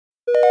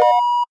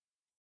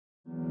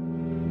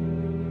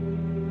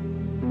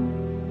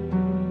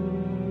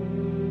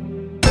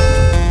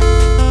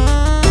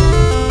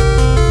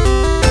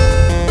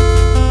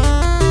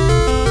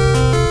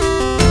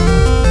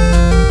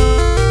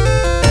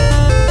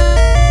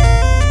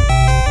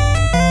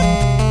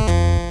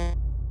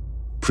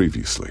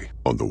Previously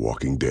on The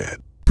Walking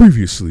Dead.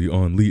 Previously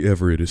on Lee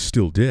Everett is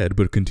still dead,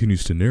 but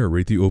continues to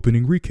narrate the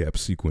opening recap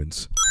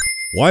sequence.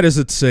 Why does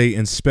it say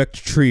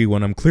inspect tree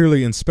when I'm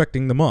clearly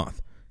inspecting the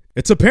moth?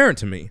 It's apparent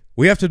to me.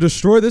 We have to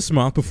destroy this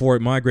moth before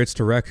it migrates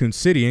to Raccoon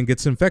City and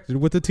gets infected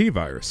with the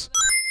T-virus.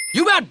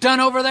 You about done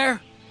over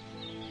there?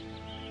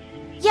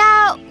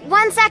 Yeah,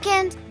 1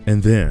 second.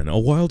 And then a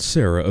wild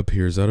Sarah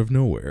appears out of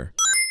nowhere.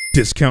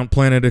 Discount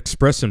Planet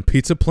Express and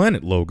Pizza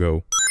Planet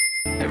logo.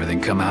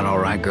 Everything come out all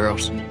right,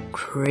 girls?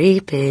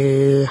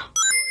 Creepy.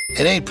 It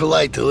ain't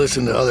polite to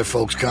listen to other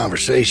folks'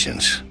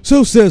 conversations.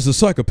 So says the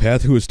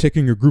psychopath who is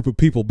taking a group of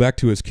people back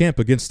to his camp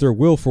against their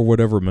will for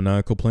whatever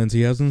maniacal plans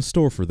he has in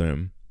store for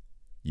them.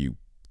 You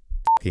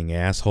fucking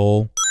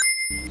asshole.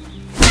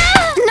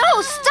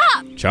 No,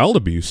 stop! Child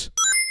abuse.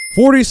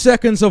 40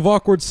 seconds of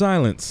awkward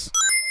silence.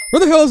 Where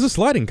the hell is this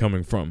lighting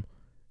coming from?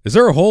 Is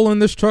there a hole in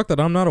this truck that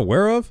I'm not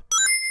aware of?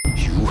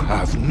 You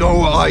have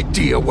no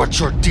idea what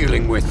you're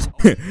dealing with.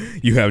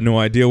 You have no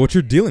idea what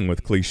you're dealing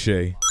with,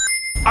 cliché.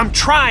 I'm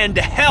trying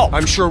to help.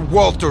 I'm sure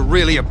Walter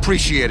really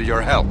appreciated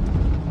your help.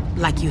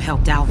 Like you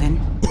helped Alvin.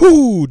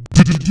 Ooh,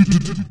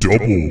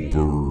 double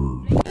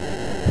bird.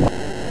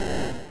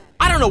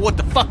 I don't know what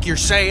the fuck you're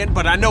saying,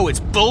 but I know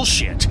it's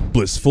bullshit.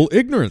 Blissful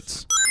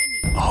ignorance.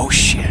 Oh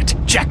shit,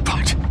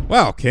 jackpot.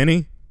 Wow,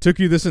 Kenny. Took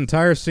you this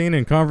entire scene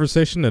and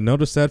conversation to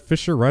notice that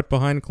fissure right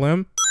behind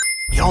Clem?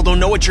 Y'all don't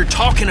know what you're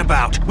talking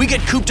about. We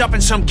get cooped up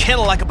in some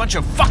kennel like a bunch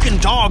of fucking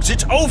dogs.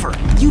 It's over.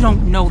 You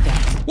don't know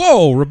that.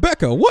 Whoa,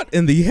 Rebecca, what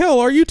in the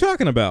hell are you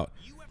talking about?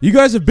 You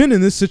guys have been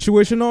in this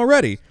situation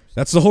already.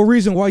 That's the whole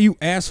reason why you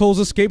assholes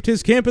escaped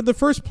his camp in the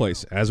first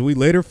place, as we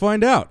later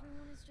find out.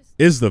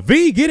 Is the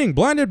V getting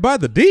blinded by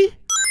the D?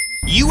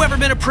 You ever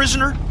been a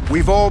prisoner?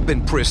 We've all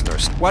been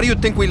prisoners. Why do you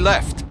think we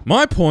left?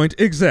 My point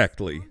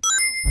exactly.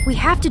 We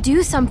have to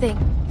do something.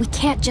 We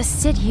can't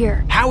just sit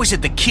here. How is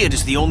it the kid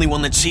is the only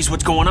one that sees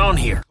what's going on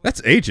here? That's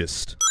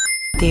ageist.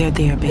 There,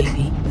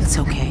 baby. It's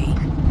okay.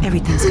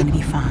 Everything's gonna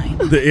be fine.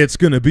 It's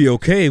gonna be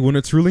okay when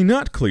it's really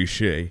not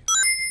cliché.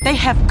 They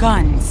have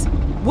guns.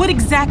 What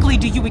exactly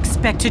do you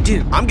expect to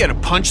do? I'm gonna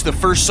punch the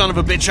first son of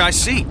a bitch I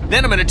see.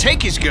 Then I'm gonna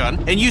take his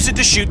gun and use it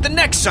to shoot the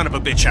next son of a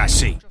bitch I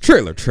see.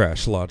 Trailer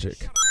trash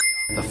logic.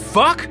 The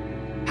fuck?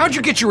 How'd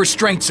you get your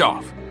restraints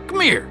off? Come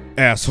here.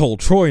 Asshole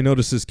Troy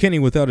notices Kenny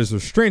without his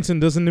restraints and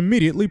doesn't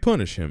immediately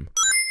punish him.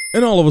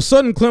 And all of a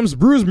sudden, Clem's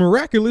bruise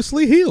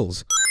miraculously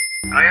heals.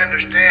 I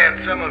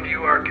understand some of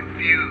you are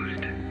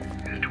confused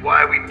as to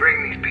why we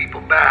bring these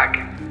people back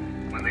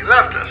when they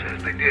left us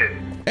as they did.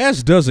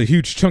 As does a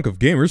huge chunk of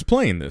gamers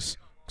playing this.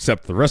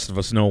 Except the rest of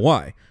us know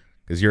why.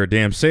 Because you're a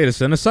damn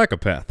sadist and a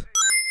psychopath.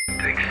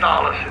 Take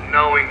solace in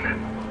knowing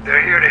that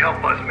they're here to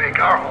help us make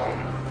our home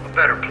a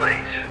better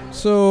place.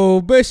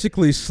 So,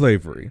 basically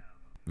slavery.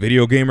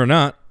 Video game or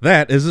not,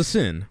 that is a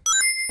sin.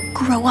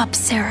 Grow up,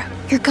 Sarah.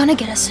 You're gonna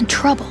get us in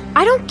trouble.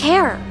 I don't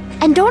care.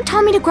 And don't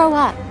tell me to grow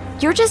up.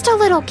 You're just a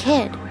little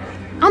kid.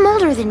 I'm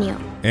older than you.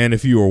 And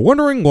if you are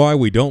wondering why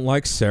we don't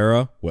like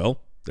Sarah, well,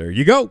 there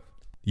you go.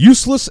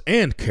 Useless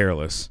and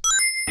careless.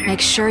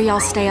 Make sure y'all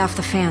stay off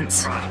the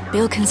fence.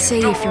 Bill can see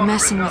if you're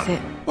messing with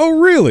it. Oh,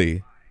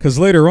 really? Because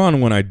later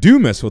on, when I do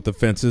mess with the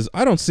fences,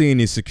 I don't see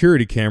any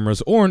security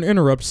cameras or an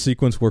interrupt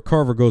sequence where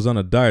Carver goes on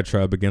a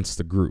diatribe against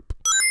the group.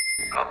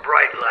 A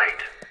bright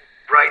light.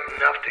 Bright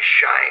enough to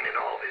shine in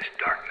all this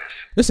darkness.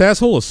 This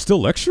asshole is still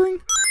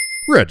lecturing?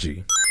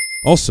 Reggie.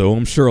 Also,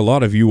 I'm sure a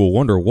lot of you will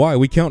wonder why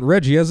we count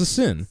Reggie as a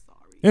sin.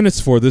 And it's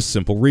for this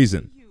simple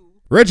reason.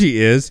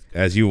 Reggie is,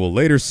 as you will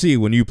later see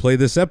when you play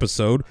this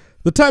episode,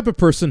 the type of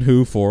person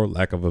who, for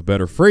lack of a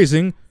better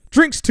phrasing,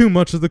 drinks too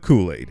much of the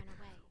Kool-Aid.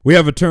 We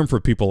have a term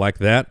for people like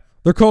that.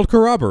 They're called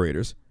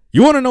corroborators.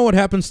 You want to know what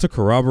happens to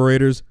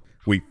corroborators?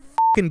 We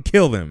f***ing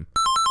kill them.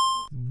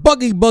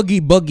 Buggy, buggy,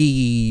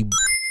 buggy.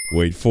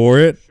 Wait for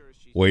it.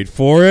 Wait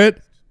for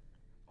it.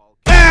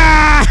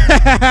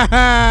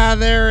 Ah!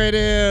 There it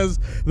is.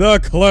 The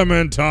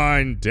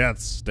Clementine death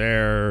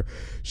stare.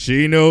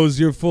 She knows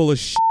you're full of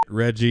shit,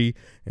 Reggie,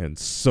 and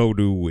so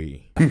do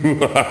we.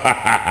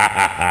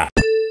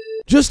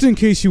 Just in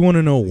case you want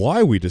to know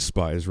why we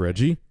despise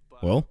Reggie,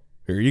 well,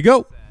 here you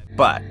go.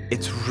 But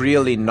it's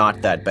really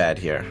not that bad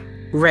here.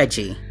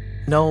 Reggie.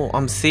 No,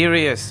 I'm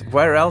serious.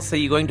 Where else are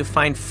you going to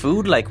find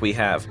food like we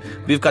have?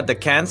 We've got the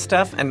canned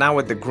stuff, and now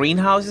with the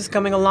greenhouses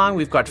coming along,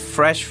 we've got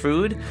fresh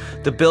food.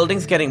 The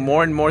building's getting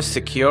more and more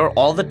secure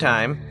all the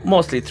time,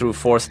 mostly through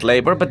forced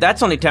labor, but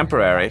that's only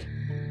temporary.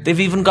 They've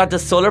even got the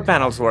solar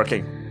panels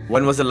working.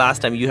 When was the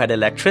last time you had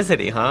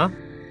electricity, huh?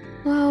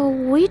 Well,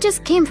 we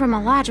just came from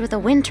a lodge with a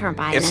wind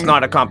turbine. It's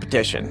not a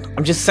competition.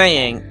 I'm just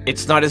saying,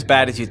 it's not as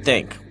bad as you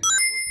think.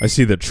 I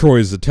see that Troy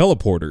is a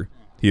teleporter.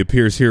 He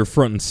appears here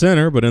front and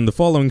center, but in the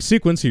following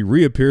sequence, he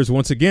reappears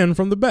once again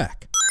from the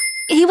back.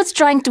 He was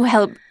trying to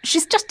help.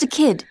 She's just a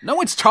kid. No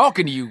one's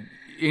talking to you,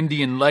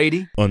 Indian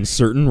lady.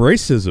 Uncertain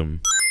racism.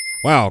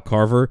 Wow,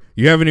 Carver,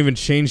 you haven't even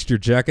changed your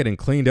jacket and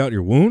cleaned out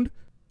your wound?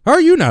 How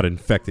are you not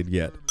infected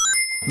yet?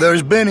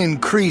 There's been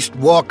increased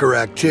walker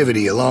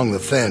activity along the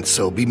fence,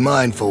 so be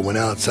mindful when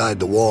outside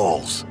the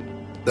walls.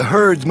 The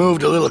herd's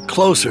moved a little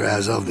closer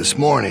as of this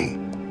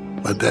morning,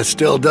 but that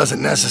still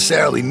doesn't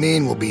necessarily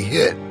mean we'll be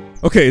hit.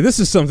 Okay, this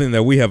is something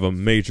that we have a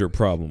major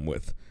problem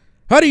with.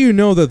 How do you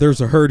know that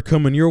there's a herd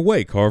coming your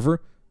way,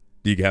 Carver?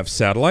 Do you have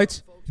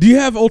satellites? Do you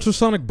have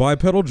ultrasonic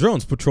bipedal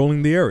drones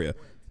patrolling the area?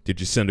 Did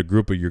you send a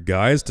group of your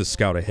guys to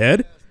scout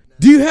ahead?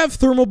 Do you have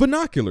thermal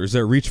binoculars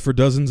that reach for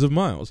dozens of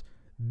miles?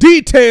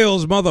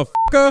 Details,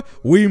 motherfucker!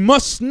 We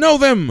must know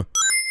them!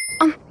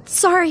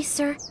 Sorry,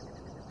 sir.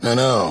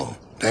 No,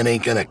 that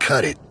ain't gonna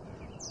cut it.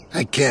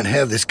 I can't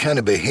have this kind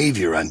of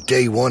behavior on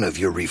day one of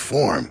your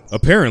reform.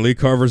 Apparently,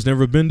 Carver's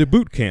never been to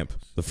boot camp.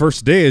 The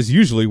first day is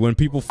usually when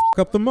people fuck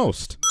up the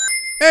most.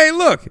 Hey,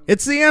 look!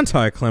 It's the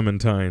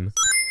anti-Clementine.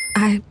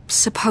 I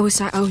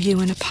suppose I owe you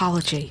an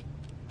apology.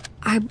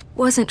 I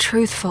wasn't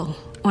truthful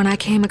when I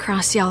came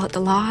across y'all at the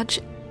lodge,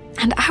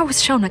 and I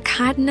was shown a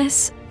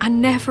kindness I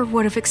never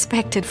would have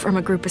expected from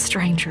a group of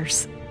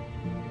strangers.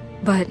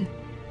 But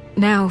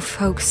now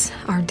folks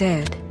are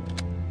dead,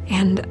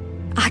 and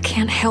I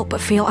can't help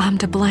but feel I'm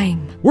to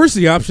blame. Where's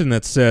the option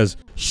that says,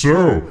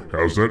 "So,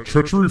 how's that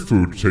treachery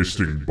food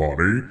tasting,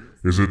 Bonnie?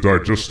 Is it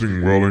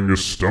digesting well in your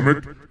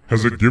stomach?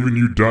 Has it given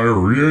you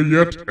diarrhea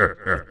yet?"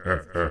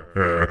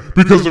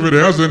 Because if it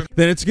hasn't,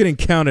 then it's getting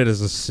counted as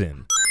a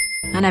sin.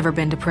 I never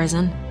been to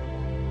prison.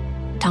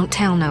 Don't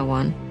tell no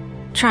one.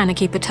 Trying to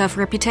keep a tough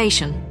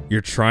reputation.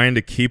 You're trying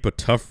to keep a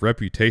tough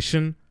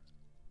reputation?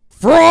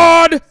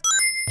 Fraud!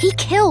 He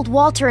killed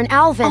Walter and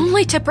Alvin.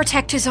 Only to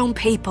protect his own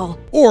people.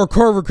 Or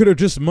Carver could have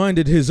just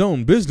minded his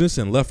own business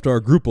and left our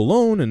group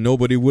alone and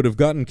nobody would have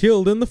gotten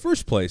killed in the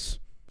first place.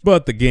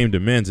 But the game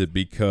demands it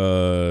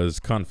because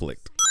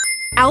conflict.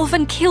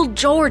 Alvin killed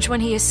George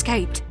when he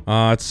escaped.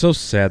 It's so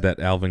sad that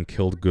Alvin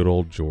killed good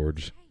old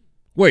George.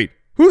 Wait,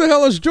 who the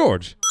hell is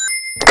George?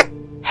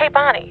 Hey,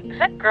 Bonnie, is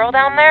that girl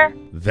down there?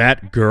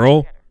 That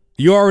girl?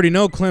 You already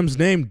know Clem's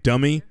name,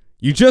 dummy.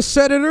 You just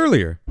said it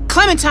earlier.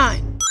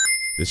 Clementine!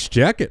 This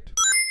jacket.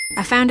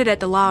 I found it at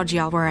the lodge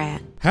y'all were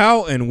at.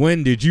 How and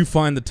when did you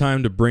find the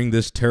time to bring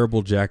this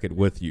terrible jacket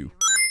with you?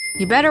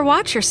 You better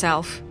watch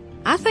yourself.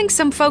 I think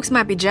some folks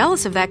might be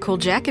jealous of that cool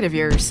jacket of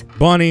yours.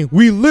 Bonnie,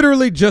 we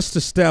literally just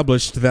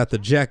established that the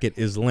jacket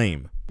is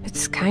lame.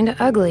 It's kinda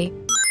ugly.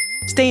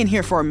 Stay in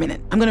here for a minute.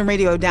 I'm gonna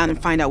radio down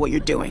and find out what you're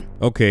doing.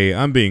 Okay,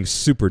 I'm being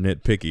super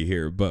nitpicky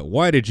here, but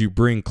why did you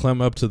bring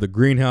Clem up to the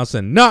greenhouse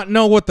and not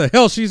know what the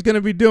hell she's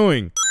gonna be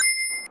doing?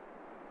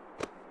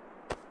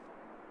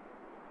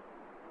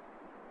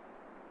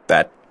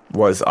 That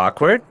was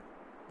awkward.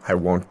 I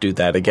won't do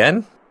that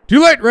again.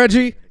 Too late,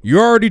 Reggie! You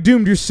already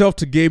doomed yourself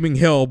to gaming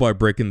hell by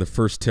breaking the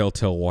first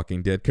Telltale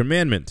Walking Dead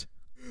commandment.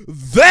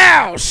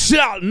 Thou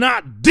shalt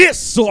not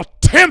diss or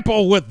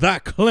tamper with thy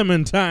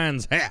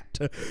Clementine's hat.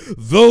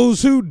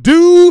 Those who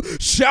do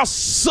shall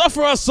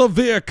suffer a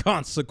severe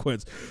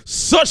consequence,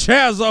 such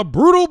as a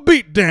brutal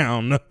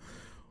beatdown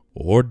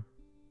or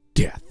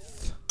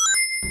death.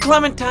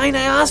 Clementine,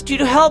 I asked you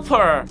to help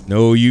her.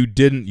 No, you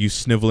didn't, you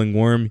sniveling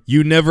worm.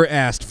 You never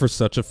asked for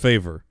such a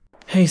favor.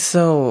 Hey,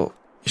 so,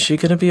 is she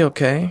gonna be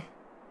okay?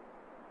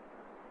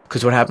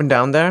 Because what happened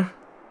down there?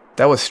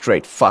 That was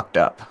straight fucked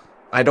up.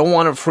 I don't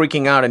want her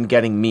freaking out and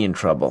getting me in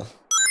trouble.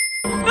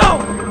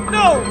 No!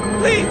 No!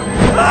 Please!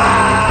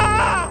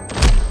 Ah!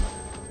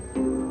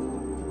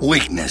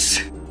 Weakness.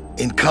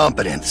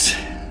 Incompetence.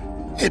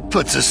 It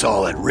puts us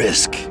all at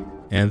risk.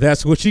 And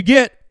that's what you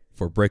get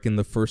for breaking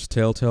the first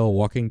Telltale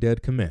Walking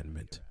Dead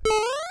commandment.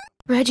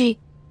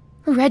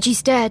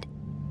 Reggie's dead.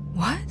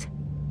 What?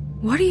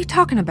 What are you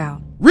talking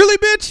about? Really,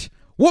 bitch?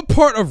 What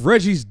part of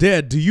Reggie's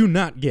dead do you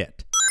not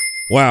get?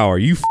 Wow, are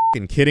you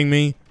f***ing kidding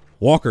me?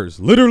 Walker's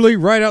literally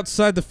right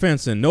outside the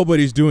fence and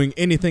nobody's doing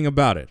anything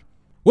about it.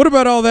 What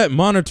about all that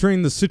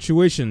monitoring the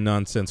situation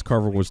nonsense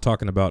Carver was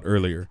talking about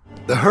earlier?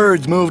 The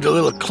herd's moved a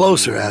little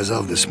closer as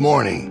of this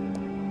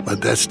morning,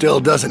 but that still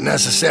doesn't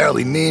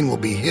necessarily mean we'll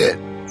be hit.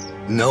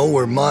 No,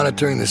 we're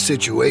monitoring the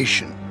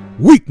situation.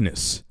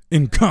 Weakness,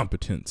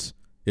 incompetence.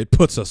 It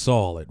puts us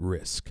all at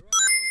risk.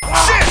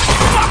 Shit!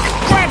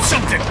 Fuck! Grab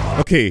something!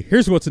 Okay,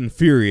 here's what's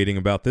infuriating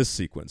about this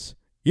sequence.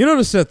 You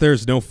notice that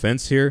there's no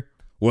fence here?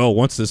 Well,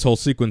 once this whole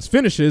sequence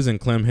finishes and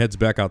Clem heads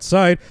back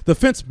outside, the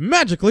fence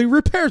magically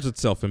repairs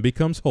itself and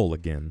becomes whole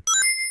again.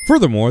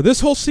 Furthermore, this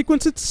whole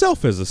sequence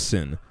itself is a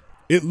sin.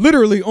 It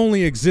literally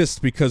only exists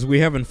because we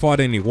haven't fought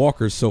any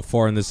walkers so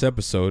far in this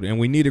episode and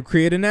we need to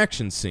create an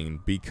action scene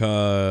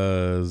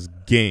because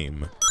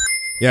game.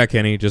 Yeah,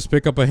 Kenny, just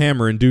pick up a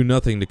hammer and do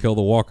nothing to kill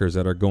the walkers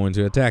that are going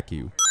to attack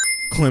you.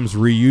 Clem's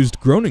reused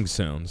groaning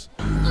sounds.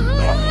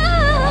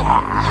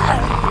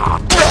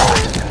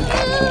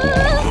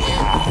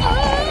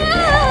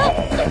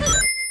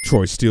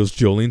 Troy steals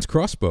Jolene's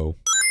crossbow.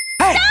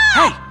 Hey,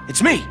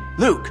 it's me,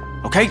 Luke.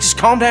 Okay, just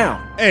calm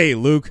down. Hey,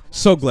 Luke,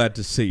 so glad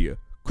to see you.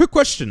 Quick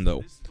question,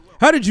 though.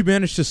 How did you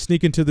manage to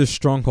sneak into this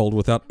stronghold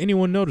without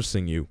anyone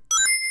noticing you?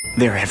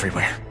 They're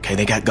everywhere, okay?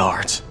 They got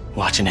guards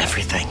watching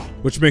everything.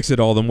 Which makes it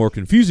all the more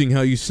confusing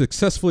how you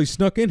successfully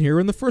snuck in here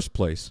in the first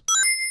place.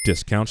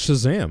 Discount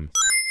Shazam.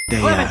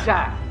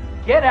 Clementine,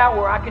 get out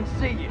where I can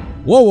see you.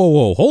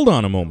 Whoa, hold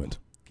on a moment.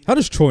 How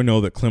does Troy know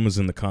that Clem was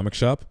in the comic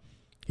shop?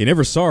 He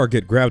never saw her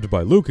get grabbed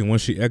by Luke, and when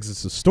she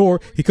exits the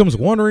store, he comes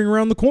wandering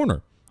around the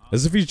corner,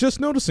 as if he's just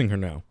noticing her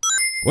now.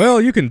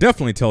 Well, you can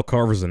definitely tell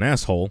Carver's an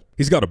asshole.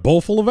 He's got a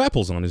bowl full of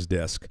apples on his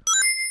desk.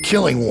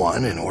 Killing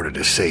one in order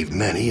to save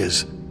many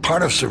is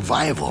part of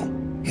survival.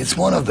 It's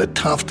one of the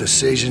tough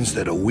decisions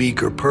that a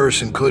weaker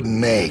person couldn't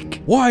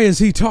make. Why is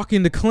he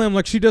talking to Clem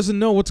like she doesn't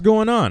know what's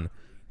going on?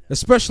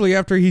 Especially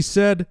after he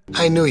said,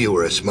 I knew you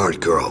were a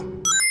smart girl.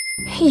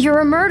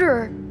 You're a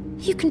murderer.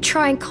 You can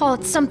try and call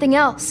it something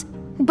else,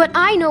 but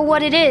I know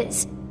what it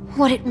is.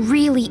 What it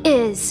really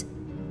is.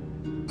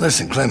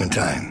 Listen,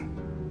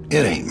 Clementine,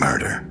 it ain't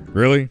murder.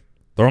 Really?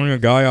 Throwing a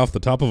guy off the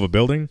top of a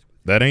building?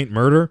 That ain't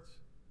murder?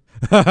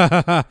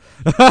 Ah,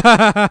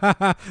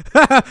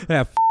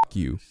 f***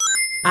 you.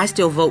 I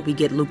still vote we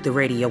get Luke the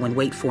radio and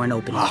wait for an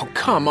opening. Oh,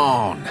 come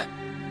on.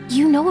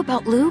 You know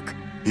about Luke?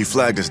 He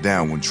flagged us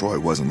down when Troy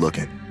wasn't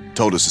looking.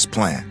 Told us his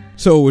plan.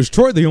 So, was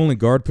Troy the only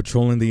guard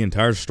patrolling the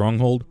entire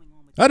stronghold?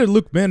 How did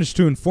Luke manage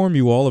to inform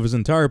you all of his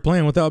entire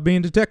plan without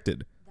being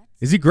detected?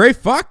 Is he Gray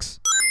Fox?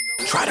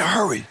 Try to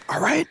hurry,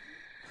 all right?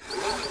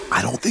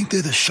 I don't think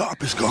they're the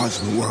sharpest guards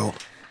in the world,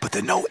 but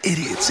they're no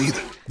idiots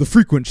either. The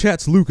frequent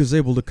chats Luke is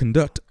able to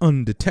conduct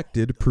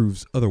undetected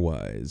proves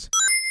otherwise.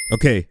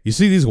 Okay, you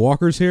see these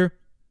walkers here?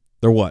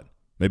 They're what,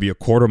 maybe a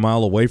quarter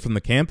mile away from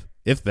the camp,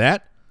 if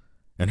that?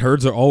 And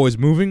herds are always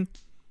moving?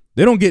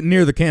 They don't get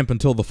near the camp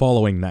until the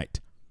following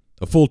night,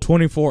 a full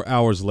 24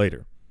 hours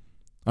later.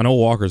 I know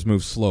walkers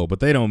move slow, but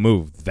they don't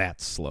move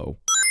that slow.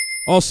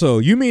 Also,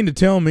 you mean to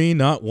tell me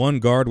not one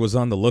guard was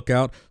on the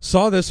lookout,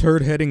 saw this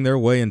herd heading their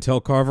way and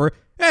tell Carver,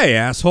 hey,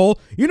 asshole,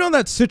 you know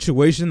that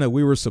situation that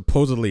we were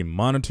supposedly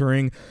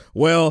monitoring?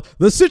 Well,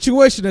 the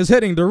situation is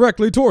heading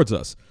directly towards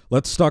us.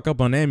 Let's stock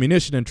up on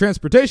ammunition and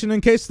transportation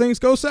in case things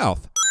go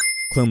south.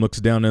 Clem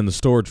looks down in the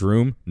storage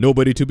room,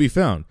 nobody to be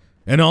found.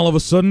 And all of a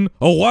sudden,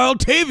 a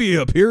wild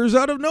Tavia appears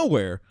out of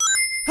nowhere.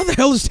 How the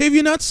hell does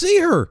Tavia not see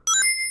her?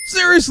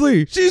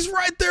 Seriously, she's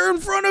right there in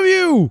front of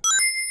you!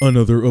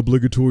 Another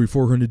obligatory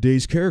 400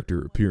 Days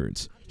character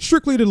appearance,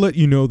 strictly to let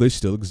you know they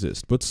still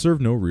exist, but serve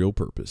no real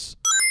purpose.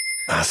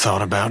 I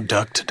thought about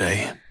Duck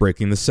today.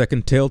 Breaking the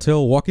second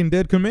telltale Walking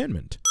Dead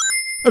commandment.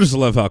 I just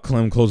love how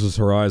Clem closes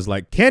her eyes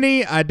like,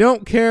 Kenny, I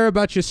don't care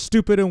about your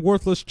stupid and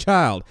worthless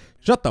child.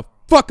 Shut the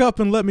fuck up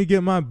and let me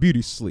get my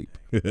beauty sleep.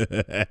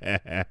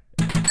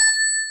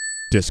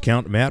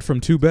 Discount Matt from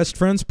Two Best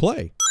Friends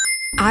Play.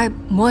 I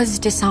was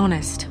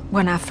dishonest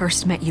when I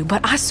first met you, but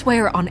I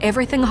swear on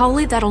everything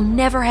holy that'll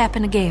never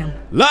happen again.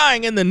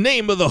 Lying in the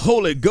name of the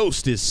Holy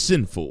Ghost is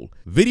sinful,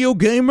 video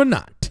game or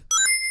not.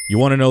 You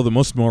want to know the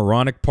most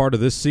moronic part of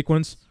this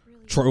sequence?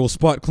 Troy will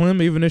spot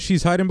Clem even if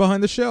she's hiding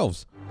behind the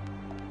shelves.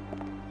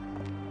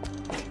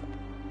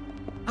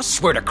 I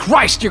swear to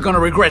Christ you're gonna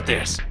regret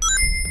this.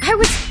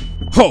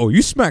 Oh,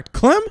 you smacked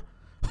Clem?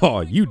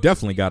 Oh, you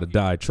definitely gotta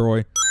die,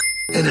 Troy.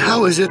 And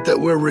how is it that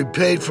we're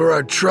repaid for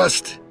our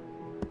trust?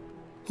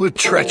 With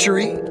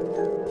treachery?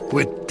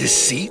 With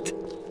deceit?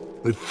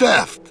 With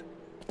theft?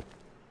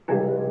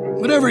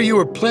 Whatever you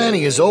were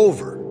planning is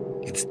over.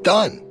 It's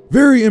done.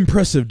 Very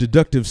impressive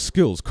deductive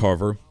skills,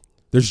 Carver.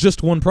 There's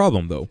just one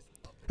problem, though.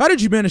 How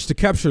did you manage to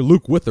capture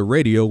Luke with the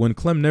radio when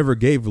Clem never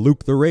gave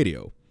Luke the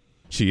radio?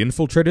 She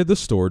infiltrated the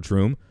storage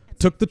room,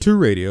 took the 2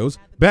 radios,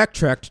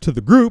 backtracked to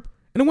the group,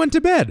 and went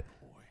to bed.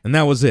 And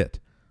that was it.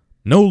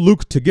 No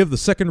Luke to give the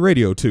second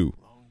radio to.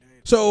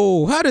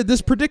 So, how did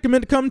this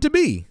predicament come to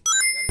be?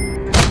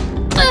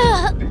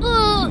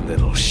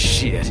 Little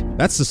shit.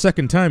 That's the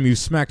second time you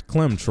smacked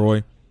Clem,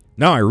 Troy.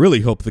 Now I really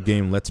hope the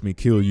game lets me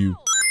kill you.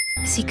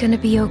 Is he gonna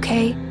be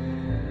okay?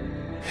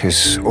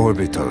 His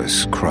orbital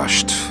is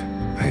crushed.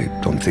 I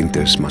don't think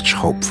there's much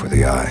hope for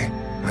the eye.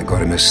 I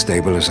got him as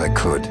stable as I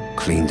could,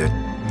 cleaned it,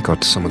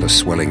 got some of the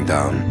swelling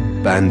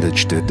down,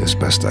 bandaged it as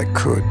best I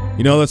could.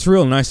 You know, that's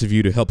real nice of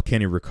you to help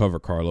Kenny recover,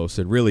 Carlos.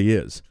 It really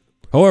is.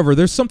 However,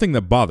 there's something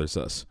that bothers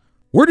us.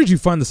 Where did you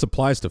find the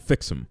supplies to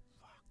fix him?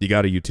 You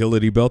got a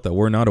utility belt that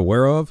we're not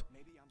aware of?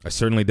 I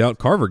certainly doubt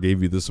Carver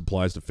gave you the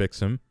supplies to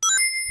fix him.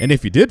 And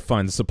if you did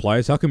find the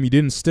supplies, how come you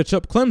didn't stitch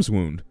up Clem's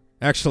wound?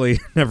 Actually,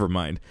 never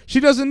mind. She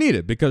doesn't need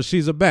it because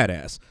she's a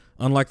badass,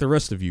 unlike the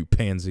rest of you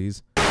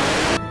pansies.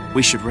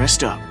 We should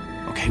rest up,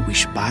 okay? We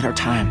should bide our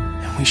time,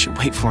 and we should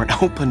wait for an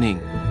opening.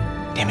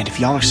 Damn it, if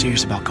y'all are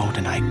serious about going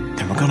tonight,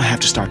 then we're gonna have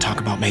to start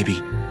talking about maybe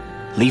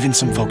leaving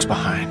some folks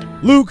behind.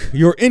 Luke,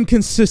 your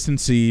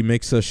inconsistency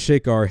makes us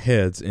shake our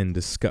heads in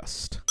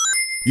disgust.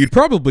 You'd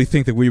probably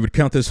think that we would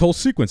count this whole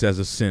sequence as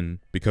a sin,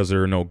 because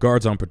there are no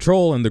guards on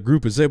patrol and the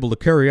group is able to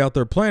carry out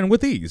their plan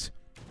with ease.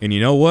 And you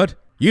know what?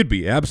 You'd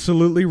be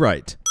absolutely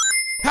right.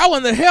 How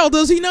in the hell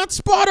does he not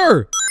spot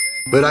her?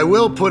 But I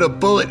will put a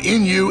bullet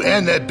in you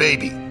and that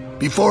baby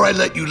before I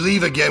let you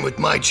leave again with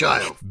my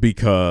child.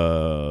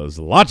 Because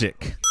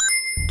logic.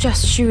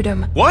 Just shoot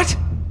him. What?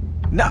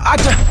 No,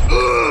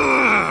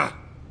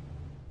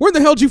 Where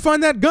the hell did you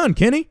find that gun,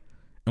 Kenny?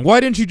 And why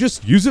didn't you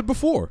just use it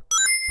before?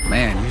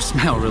 Man, you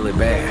smell really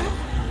bad.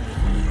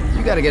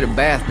 You gotta get a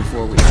bath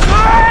before we...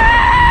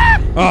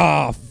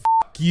 Oh, f***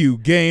 you,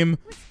 game.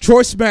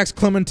 Troy smacks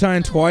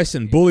Clementine twice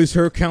and bullies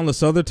her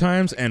countless other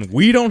times, and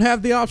we don't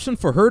have the option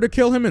for her to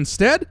kill him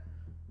instead?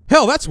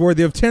 Hell, that's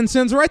worthy of 10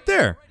 sins right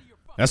there.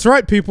 That's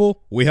right,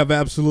 people. We have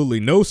absolutely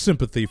no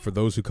sympathy for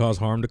those who cause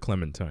harm to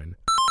Clementine.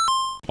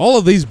 All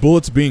of these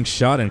bullets being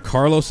shot and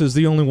Carlos is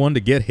the only one to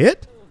get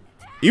hit?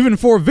 Even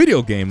for a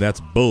video game,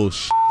 that's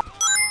bullshit.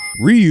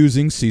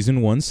 Reusing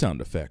Season 1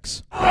 sound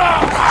effects.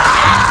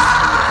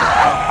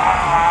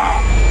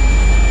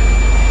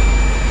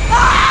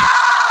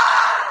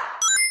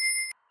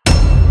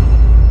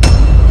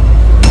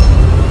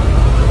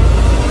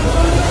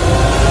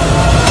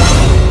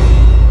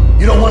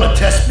 You don't want to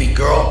test me,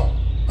 girl.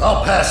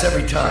 I'll pass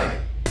every time.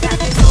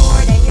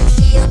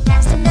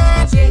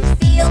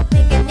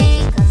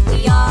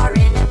 We are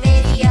in a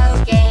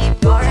video game.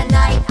 For a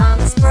night, I'm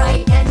a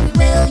sprite, and we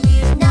will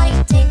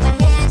unite. Take my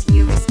hand,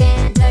 here we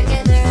stand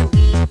together.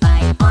 We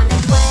fight on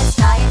a quest.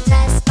 I am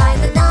test by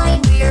the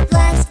 9. We are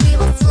blessed, we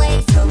will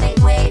slay. So make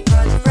way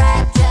for the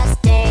rap. Just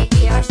stay.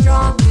 We are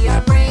strong, we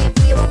are brave.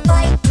 We will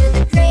fight to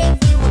the grave.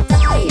 We will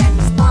die and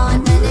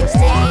respawn the next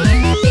day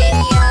in a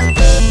video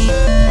game.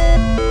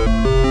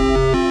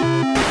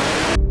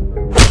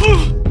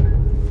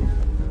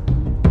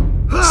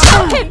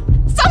 Stop him!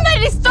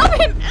 Somebody stop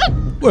him!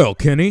 Well,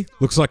 Kenny,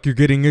 looks like you're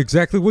getting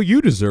exactly what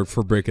you deserve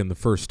for breaking the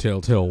first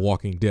Telltale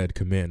Walking Dead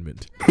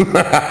commandment.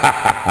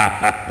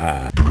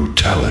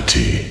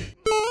 Brutality.